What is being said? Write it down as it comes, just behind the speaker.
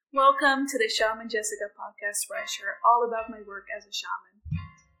Welcome to the Shaman Jessica podcast, where I share all about my work as a shaman.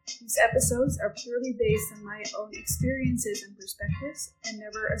 These episodes are purely based on my own experiences and perspectives, and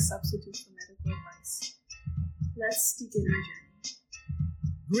never a substitute for medical advice. Let's begin our journey.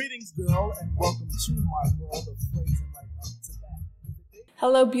 Greetings, girl, and welcome to my world of phrasing right up to that.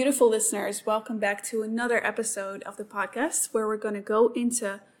 Hello, beautiful listeners. Welcome back to another episode of the podcast, where we're going to go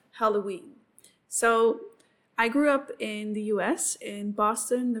into Halloween. So, I grew up in the US, in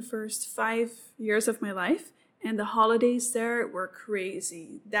Boston, the first 5 years of my life, and the holidays there were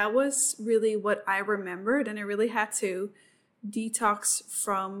crazy. That was really what I remembered, and I really had to detox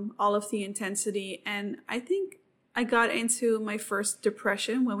from all of the intensity. And I think I got into my first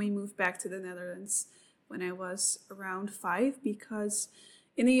depression when we moved back to the Netherlands when I was around 5, because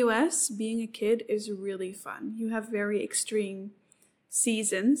in the US, being a kid is really fun. You have very extreme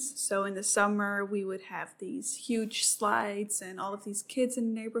seasons. So in the summer, we would have these huge slides and all of these kids in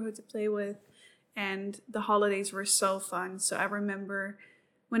the neighborhood to play with. And the holidays were so fun. So I remember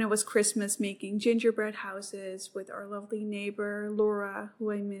when it was Christmas, making gingerbread houses with our lovely neighbor, Laura, who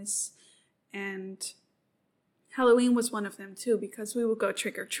I miss. And Halloween was one of them too, because we would go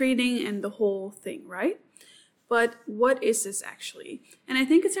trick-or-treating and the whole thing, right? But what is this actually? And I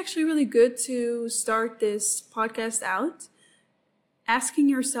think it's actually really good to start this podcast out asking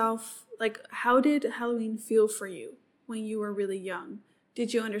yourself, how did Halloween feel for you when you were really young?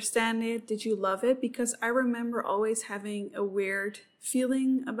 Did you understand it? Did you love it? Because I remember always having a weird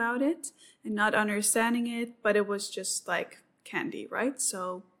feeling about it and not understanding it, but it was just like candy, right?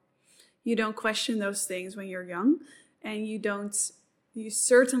 So you don't question those things when you're young, and you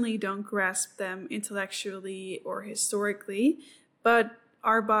certainly don't grasp them intellectually or historically, but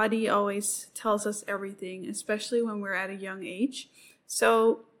our body always tells us everything, especially when we're at a young age.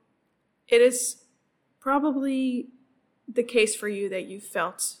 So it is probably the case for you that you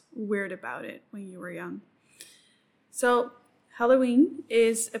felt weird about it when you were young. So Halloween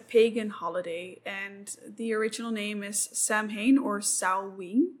is a pagan holiday, and the original name is Samhain or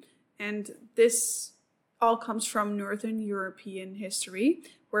Samhain, and this all comes from Northern European history,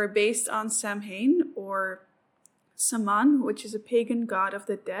 where based on Samhain or Saman, which is a pagan god of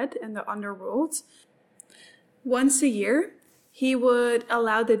the dead and the underworld, once a year he would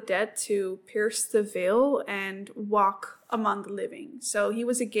allow the dead to pierce the veil and walk among the living. So he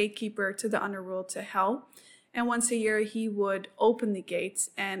was a gatekeeper to the underworld, to hell. And once a year, he would open the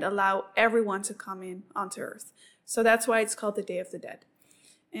gates and allow everyone to come in onto earth. So that's why it's called the Day of the Dead.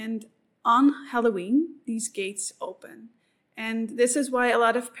 And on Halloween, these gates open. And this is why a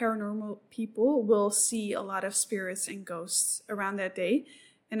lot of paranormal people will see a lot of spirits and ghosts around that day.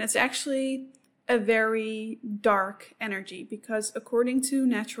 And it's actually a very dark energy, because according to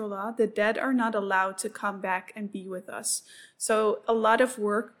natural law, the dead are not allowed to come back and be with us. So a lot of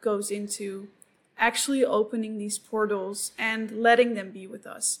work goes into actually opening these portals and letting them be with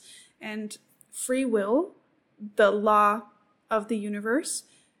us. And free will, the law of the universe,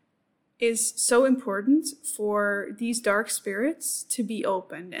 is so important for these dark spirits to be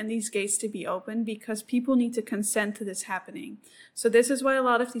opened and these gates to be opened, because people need to consent to this happening. So this is why a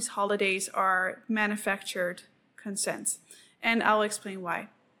lot of these holidays are manufactured consent. And I'll explain why.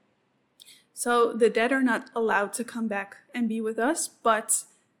 So the dead are not allowed to come back and be with us, but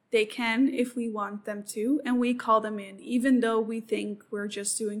they can if we want them to, and we call them in, even though we think we're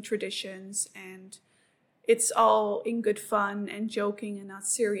just doing traditions and it's all in good fun and joking and not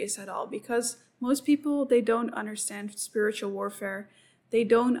serious at all. Because most people, they don't understand spiritual warfare. They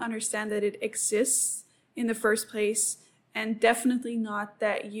don't understand that it exists in the first place, and definitely not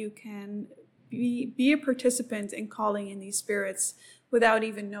that you can be a participant in calling in these spirits without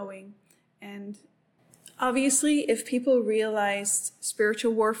even knowing. And obviously, if people realized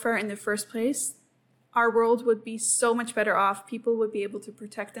spiritual warfare in the first place, our world would be so much better off. People would be able to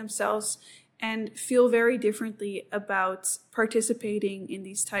protect themselves and feel very differently about participating in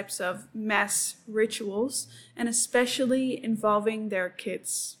these types of mass rituals, and especially involving their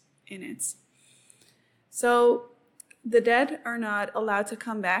kids in it. So the dead are not allowed to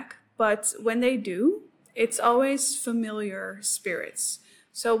come back, but when they do, it's always familiar spirits.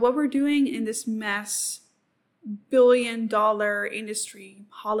 So what we're doing in this mass billion-dollar industry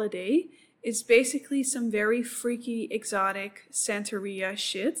holiday is basically some very freaky, exotic Santeria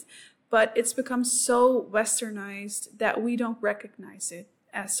shit, but it's become so westernized that we don't recognize it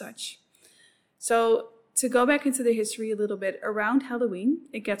as such. So to go back into the history a little bit, around Halloween,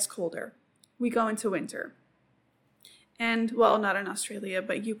 it gets colder. We go into winter. And, well, not in Australia,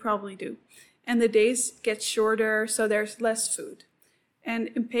 but you probably do. And the days get shorter, so there's less food. And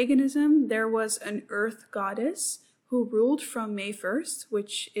in paganism, there was an earth goddess who ruled from May 1st,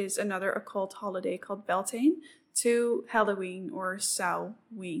 which is another occult holiday called Beltane, to Halloween or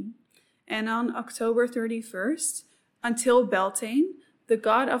Samhain. And on October 31st, until Beltane, the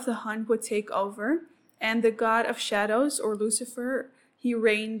god of the hunt would take over, and the god of shadows, or Lucifer, he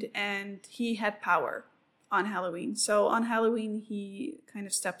reigned and he had power on Halloween. So on Halloween, he kind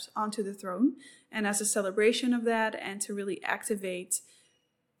of steps onto the throne, and as a celebration of that and to really activate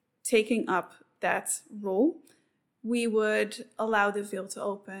taking up that role, we would allow the veil to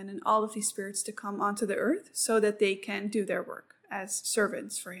open and all of these spirits to come onto the earth so that they can do their work as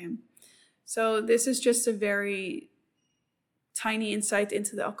servants for him. So this is just a very tiny insight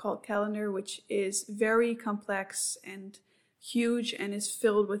into the occult calendar, which is very complex and huge and is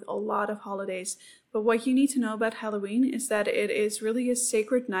filled with a lot of holidays. But what you need to know about Halloween is that it is really a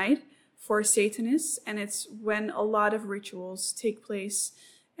sacred night for Satanists, and it's when a lot of rituals take place.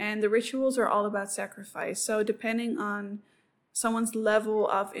 And the rituals are all about sacrifice. So depending on someone's level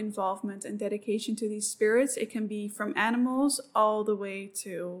of involvement and dedication to these spirits, it can be from animals all the way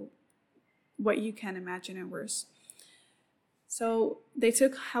to what you can imagine and worse. So they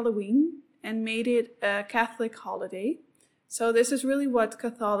took Halloween and made it a Catholic holiday. So this is really what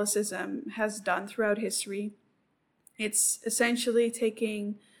Catholicism has done throughout history. It's essentially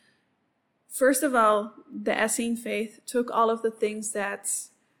taking, first of all, the Essene faith took all of the things that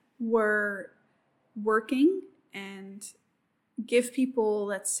were working and give people,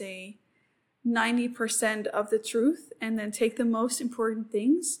 let's say, 90% of the truth, and then take the most important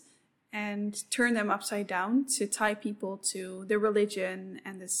things and turn them upside down to tie people to the religion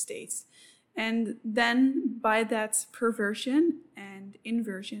and the state. And then by that perversion and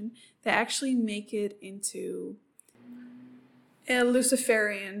inversion, they actually make it into a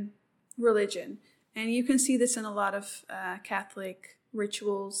Luciferian religion. And you can see this in a lot of Catholic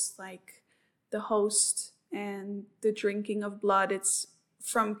rituals, like the host and the drinking of blood. It's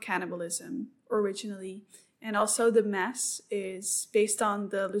from cannibalism originally. And also the Mass is based on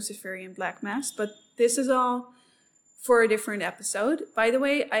the Luciferian Black Mass. But this is all for a different episode. By the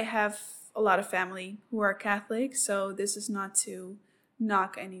way, I have a lot of family who are Catholic, so this is not to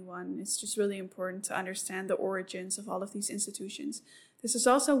knock anyone. It's just really important to understand the origins of all of these institutions. This is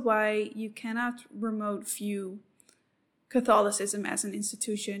also why you cannot remote view Catholicism as an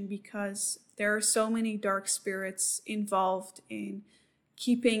institution, because there are so many dark spirits involved in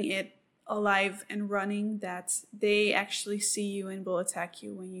keeping it alive and running that they actually see you and will attack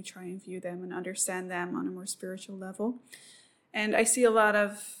you when you try and view them and understand them on a more spiritual level. And I see a lot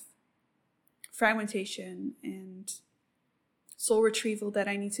of fragmentation and soul retrieval that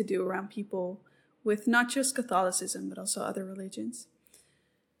I need to do around people with not just Catholicism, but also other religions.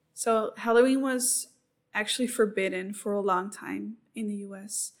 So Halloween was actually forbidden for a long time in the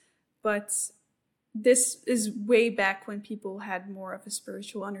US, but this is way back when people had more of a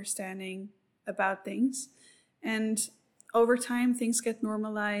spiritual understanding about things. And over time, things get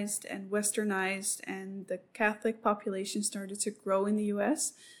normalized and westernized, and the Catholic population started to grow in the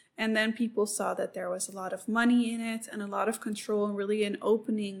US. And then people saw that there was a lot of money in it and a lot of control and really an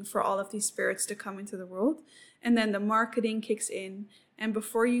opening for all of these spirits to come into the world. And then the marketing kicks in, and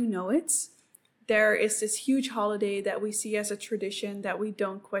before you know it, there is this huge holiday that we see as a tradition that we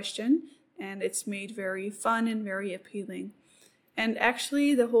don't question, and it's made very fun and very appealing. And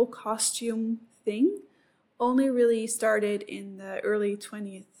actually, the whole costume thing only really started in the early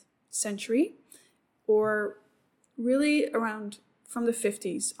 20th century, or really around from the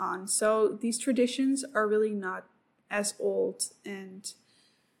 50s on. So these traditions are really not as old and,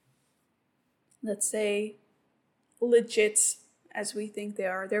 let's say, legit as we think they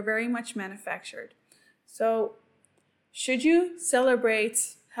are. They're very much manufactured. So should you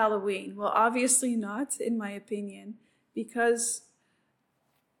celebrate Halloween? Well, obviously not, in my opinion, because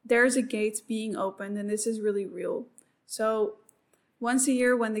there's a gate being opened, and this is really real. So once a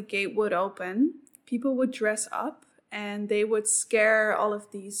year when the gate would open, people would dress up and they would scare all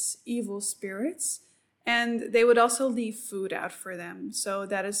of these evil spirits, and they would also leave food out for them. So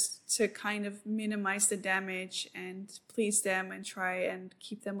that is to kind of minimize the damage and please them and try and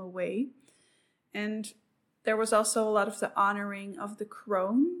keep them away. And there was also a lot of the honoring of the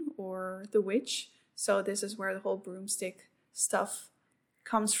crone or the witch. So this is where the whole broomstick stuff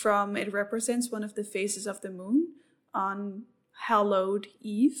comes from. It represents one of the phases of the moon on Hallowed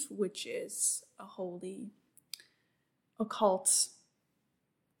Eve, which is a holy occult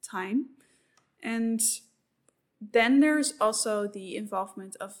time. And then there's also the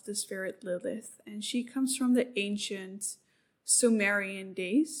involvement of the spirit Lilith, and she comes from the ancient Sumerian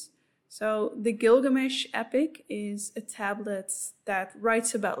days. So the Gilgamesh epic is a tablet that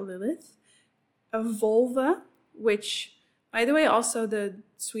writes about Lilith, a vulva which, by the way, also the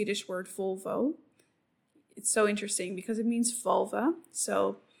Swedish word Volvo, it's so interesting because it means vulva.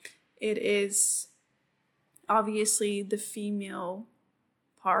 So it is obviously the female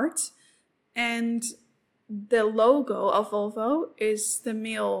part. And the logo of Volvo is the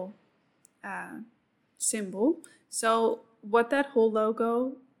male symbol. So what that whole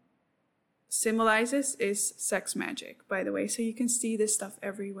logo symbolizes is sex magic, by the way. So you can see this stuff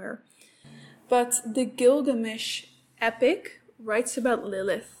everywhere. But the Gilgamesh epic writes about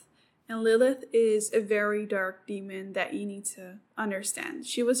Lilith. And Lilith is a very dark demon that you need to understand.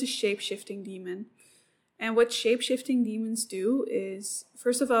 She was a shape-shifting demon. And what shape-shifting demons do is,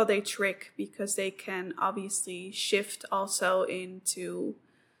 first of all, they trick because they can obviously shift also into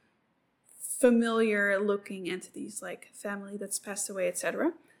familiar-looking entities like family that's passed away,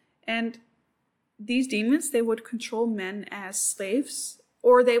 etc. And these demons, they would control men as slaves,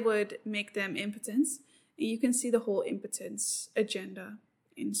 or they would make them impotent. And you can see the whole impotence agenda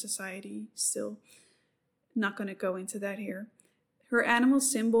in society still. Not going to go into that here. Her animal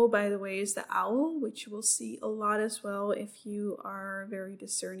symbol, by the way, is the owl, which you will see a lot as well if you are very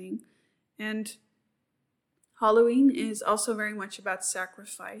discerning. And Halloween is also very much about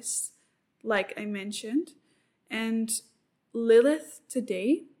sacrifice, like I mentioned. And Lilith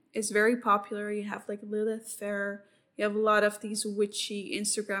today is very popular. You have like Lilith Fair. You have a lot of these witchy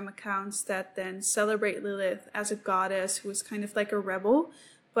Instagram accounts that then celebrate Lilith as a goddess who is kind of like a rebel.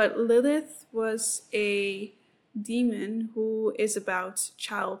 But Lilith was a demon who is about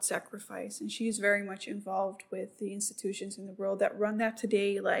child sacrifice, and she's very much involved with the institutions in the world that run that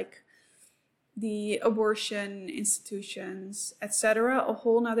today, like the abortion institutions, etc. A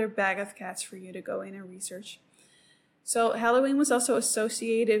whole nother bag of cats for you to go in and research. So Halloween was also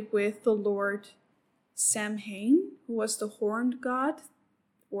associated with the Lord Samhain, who was the horned god,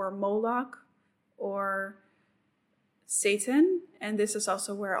 or Moloch, or Satan, and this is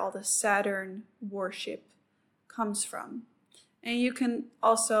also where all the Saturn worship comes from. And you can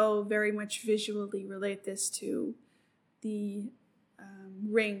also very much visually relate this to the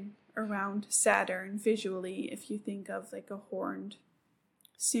ring around Saturn visually, if you think of like a horned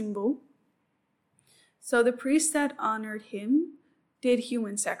symbol. So the priests that honored him did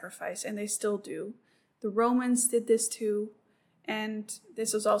human sacrifice, and they still do. The Romans did this too, and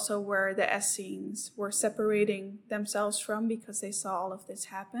this was also where the Essenes were separating themselves from because they saw all of this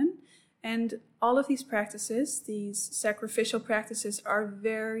happen. And all of these practices, these sacrificial practices, are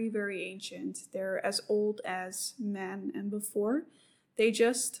very, very ancient. They're as old as man and before. They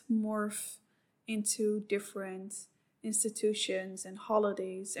just morph into different institutions and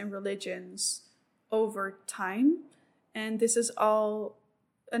holidays and religions over time. And this is all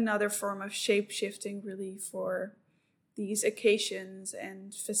another form of shape-shifting, really, for these occasions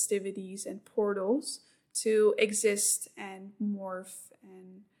and festivities and portals to exist and morph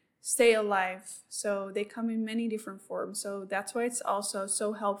and stay alive. So they come in many different forms. So that's why it's also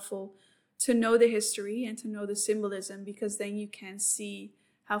so helpful to know the history and to know the symbolism, because then you can see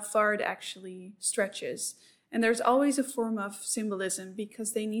how far it actually stretches. And there's always a form of symbolism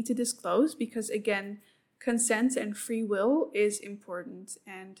because they need to disclose, because again, consent and free will is important,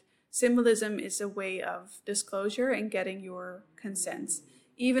 and symbolism is a way of disclosure and getting your consent,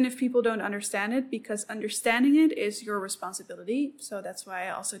 even if people don't understand it, because understanding it is your responsibility. So that's why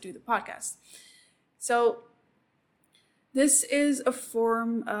I also do the podcast. So this is a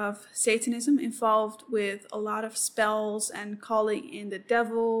form of Satanism involved with a lot of spells and calling in the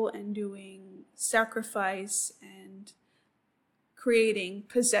devil and doing sacrifice and creating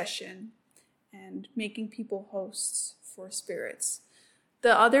possession and making people hosts for spirits.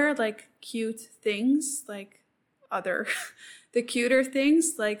 The other cute things, the cuter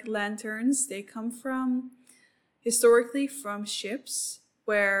things like lanterns, they come from historically from ships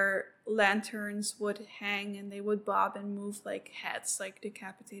where lanterns would hang and they would bob and move like heads, like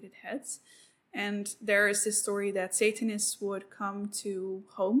decapitated heads. And there is this story that Satanists would come to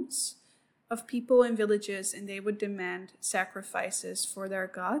homes of people in villages and they would demand sacrifices for their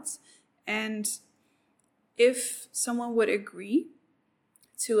gods. And if someone would agree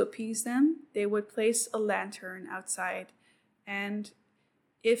to appease them, they would place a lantern outside. And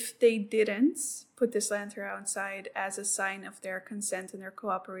if they didn't put this lantern outside as a sign of their consent and their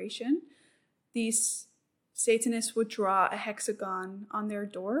cooperation, these Satanists would draw a hexagon on their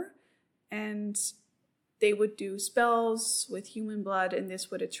door and they would do spells with human blood, and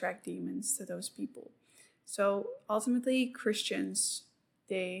this would attract demons to those people. So ultimately, Christians,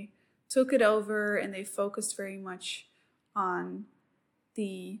 they took it over and they focused very much on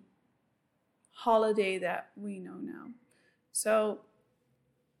the holiday that we know now. So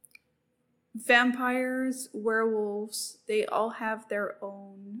Vampires, werewolves, they all have their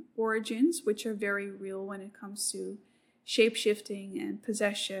own origins, which are very real when it comes to shape-shifting and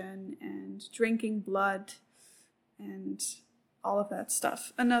possession and drinking blood and all of that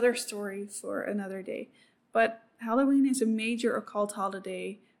stuff. Another story for another day. But Halloween is a major occult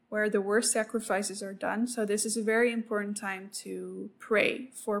holiday where the worst sacrifices are done. So this is a very important time to pray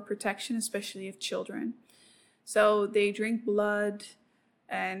for protection, especially of children. So they drink blood,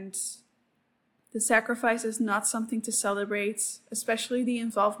 and the sacrifice is not something to celebrate, especially the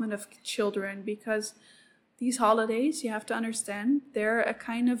involvement of children, because these holidays, you have to understand, they're a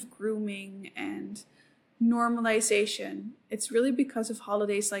kind of grooming and normalization. It's really because of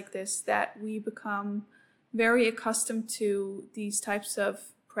holidays like this that we become very accustomed to these types of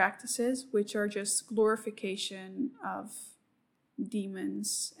practices, which are just glorification of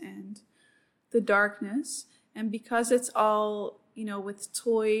demons and the darkness. And because it's all, with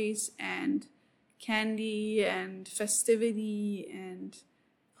toys and candy and festivity and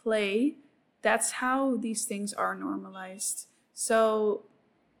play, that's how these things are normalized. So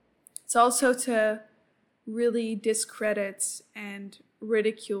it's also to really discredit and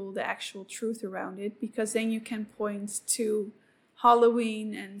ridicule the actual truth around it, because then you can point to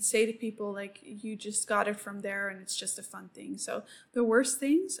Halloween and say to people, like, you just got it from there and it's just a fun thing. So the worst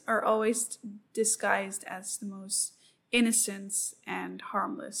things are always disguised as the most innocent and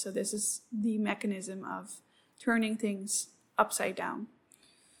harmless. So this is the mechanism of turning things upside down.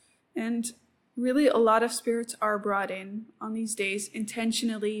 And really, a lot of spirits are brought in on these days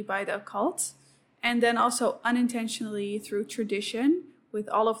intentionally by the occult, and then also unintentionally through tradition with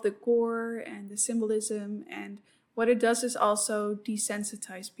all of the gore and the symbolism. And what it does is also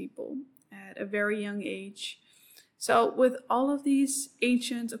desensitize people at a very young age. So with all of these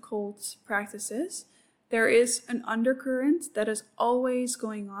ancient occult practices, there is an undercurrent that is always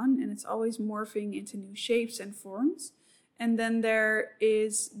going on, and it's always morphing into new shapes and forms. And then there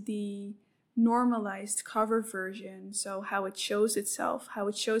is the normalized cover version, so how it shows itself, how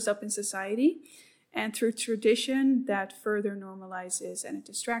it shows up in society, and through tradition that further normalizes, and it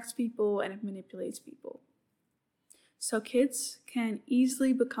distracts people and it manipulates people. So kids can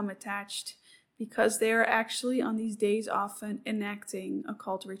easily become attached because they are actually on these days often enacting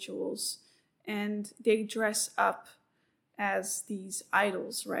occult rituals, and they dress up as these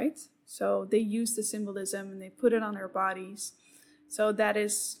idols, right? So they use the symbolism and they put it on their bodies. So that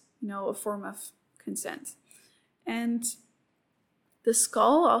is, a form of consent. And the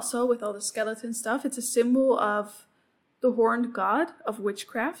skull also, with all the skeleton stuff, it's a symbol of the horned god of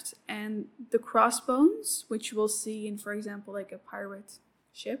witchcraft. And the crossbones, which we'll see in, for example, like a pirate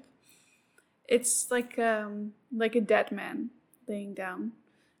ship, it's like a dead man laying down.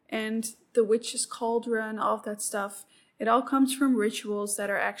 And the witch's cauldron, all of that stuff, it all comes from rituals that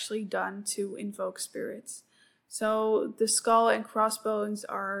are actually done to invoke spirits. So the skull and crossbones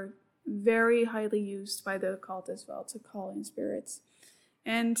are very highly used by the occult as well to call in spirits.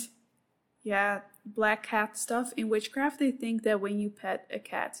 And black cat stuff. In witchcraft, they think that when you pet a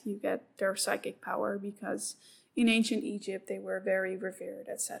cat, you get their psychic power, because in ancient Egypt, they were very revered,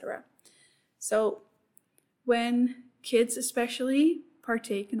 etc. So when kids especially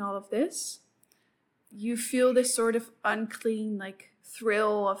partake in all of this, you feel this sort of unclean,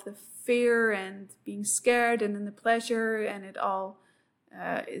 thrill of the fear and being scared, and then the pleasure, and it all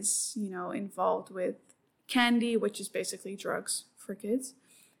is, involved with candy, which is basically drugs for kids.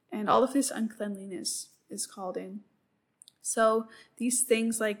 And all of this uncleanliness is called in. So these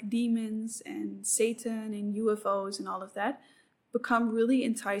things like demons and Satan and UFOs and all of that become really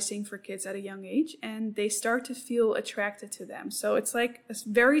enticing for kids at a young age, and they start to feel attracted to them. So it's like a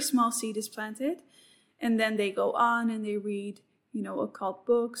very small seed is planted, and then they go on and they read, occult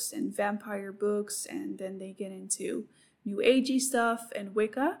books and vampire books, and then they get into New Agey stuff and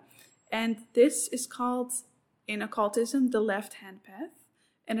Wicca. And this is called, in occultism, the left-hand path.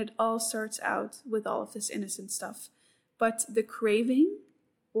 And it all starts out with all of this innocent stuff. But the craving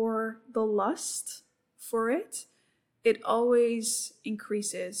or the lust for it always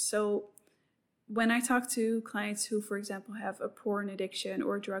increases. So when I talk to clients who, for example, have a porn addiction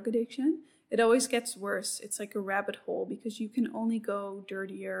or drug addiction, it always gets worse. It's like a rabbit hole, because you can only go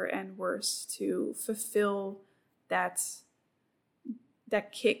dirtier and worse to fulfill that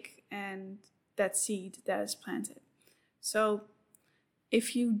kick and that seed that is planted. So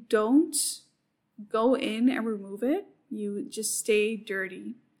if you don't go in and remove it, you just stay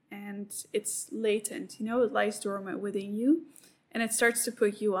dirty, and it's latent, it lies dormant within you, and it starts to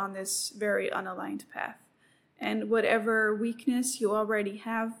put you on this very unaligned path. And whatever weakness you already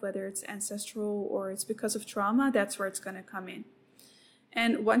have, whether it's ancestral or it's because of trauma, that's where it's going to come in.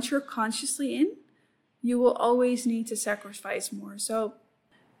 And once you're consciously in, you will always need to sacrifice more. So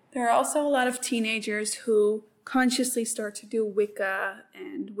there are also a lot of teenagers who consciously start to do Wicca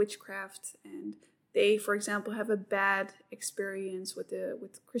and witchcraft, and they, for example, have a bad experience with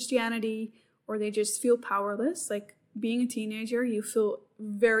Christianity, or they just feel powerless. Like being a teenager, you feel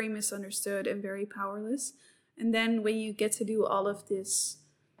very misunderstood and very powerless. And then when you get to do all of this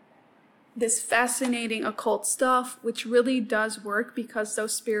fascinating occult stuff, which really does work because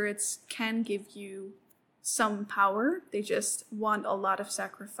those spirits can give you some power, they just want a lot of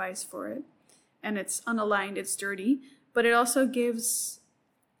sacrifice for it. And it's unaligned, it's dirty, but it also gives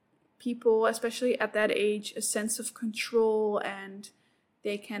people, especially at that age, a sense of control, and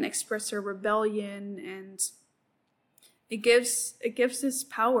they can express their rebellion, and it gives this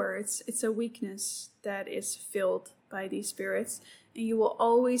power. It's a weakness that is filled by these spirits, and you will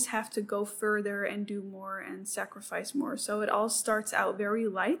always have to go further and do more and sacrifice more. So it all starts out very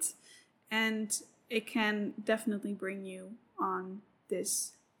light, and it can definitely bring you on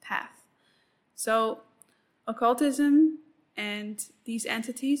this path. So occultism and these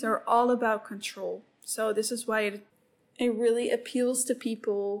entities are all about control. So this is why it really appeals to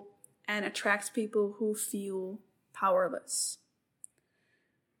people and attracts people who feel powerless.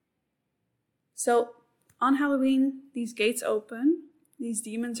 So on Halloween, these gates open. These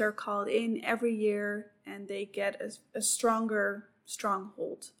demons are called in every year, and they get a stronger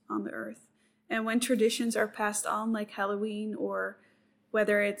stronghold on the earth. And when traditions are passed on, like Halloween, or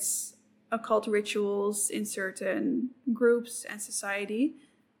whether it's occult rituals in certain groups and society,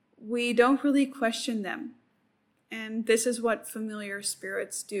 we don't really question them. And this is what familiar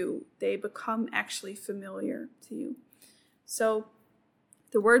spirits do. They become actually familiar to you. So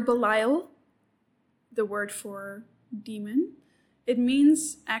the word Belial, the word for demon, it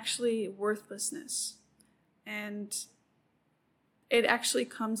means actually worthlessness. And it actually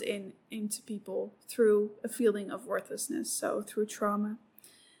comes into people through a feeling of worthlessness, so through trauma.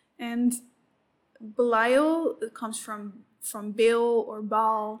 And Belial comes from Baal or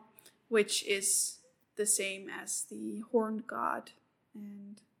Baal, which is the same as the horned god,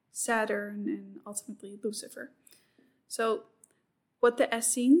 and Saturn, and ultimately Lucifer. So what the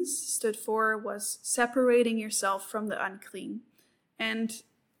Essenes stood for was separating yourself from the unclean. And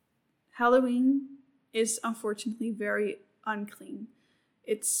Halloween is unfortunately very unclean.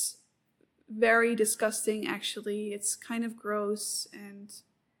 It's very disgusting, actually. It's kind of gross and,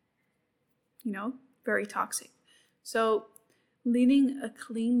 very toxic. So leading a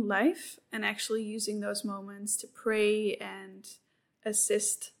clean life and actually using those moments to pray and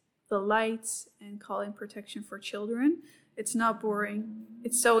assist the lights and call in protection for children, it's not boring.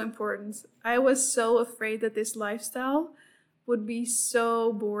 It's so important. I was so afraid that this lifestyle would be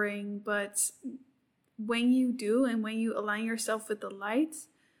so boring, but when you do, and when you align yourself with the light,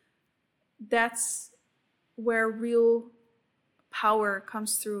 that's where real power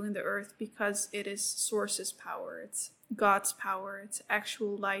comes through in the earth, because it is Source's power. It's God's power. It's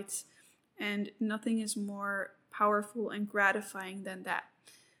actual light, and nothing is more powerful and gratifying than that.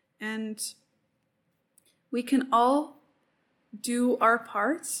 And we can all do our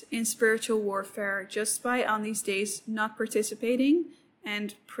parts in spiritual warfare just by, on these days, not participating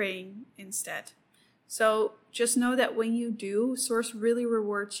and praying instead. So just know that when you do, Source really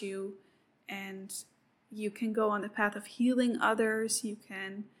rewards you, and you can go on the path of healing others. You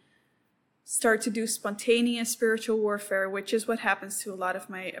can start to do spontaneous spiritual warfare, which is what happens to a lot of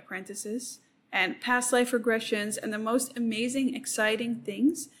my apprentices, and past life regressions, and the most amazing, exciting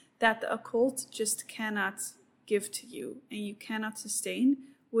things that the occult just cannot give to you, and you cannot sustain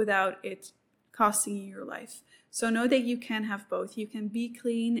without it costing you your life. So know that you can have both. You can be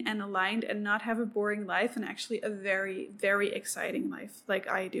clean and aligned and not have a boring life, and actually a very, very exciting life like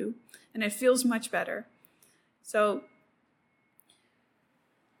I do. And it feels much better. So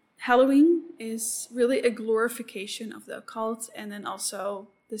Halloween is really a glorification of the occult, and then also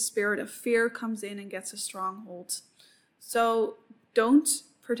the spirit of fear comes in and gets a stronghold. So don't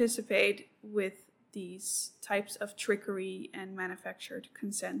participate with these types of trickery and manufactured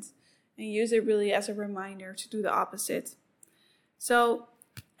consent, and use it really as a reminder to do the opposite. So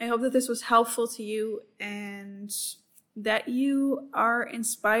I hope that this was helpful to you, and that you are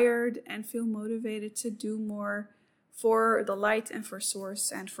inspired and feel motivated to do more for the light and for Source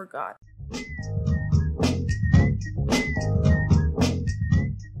and for God.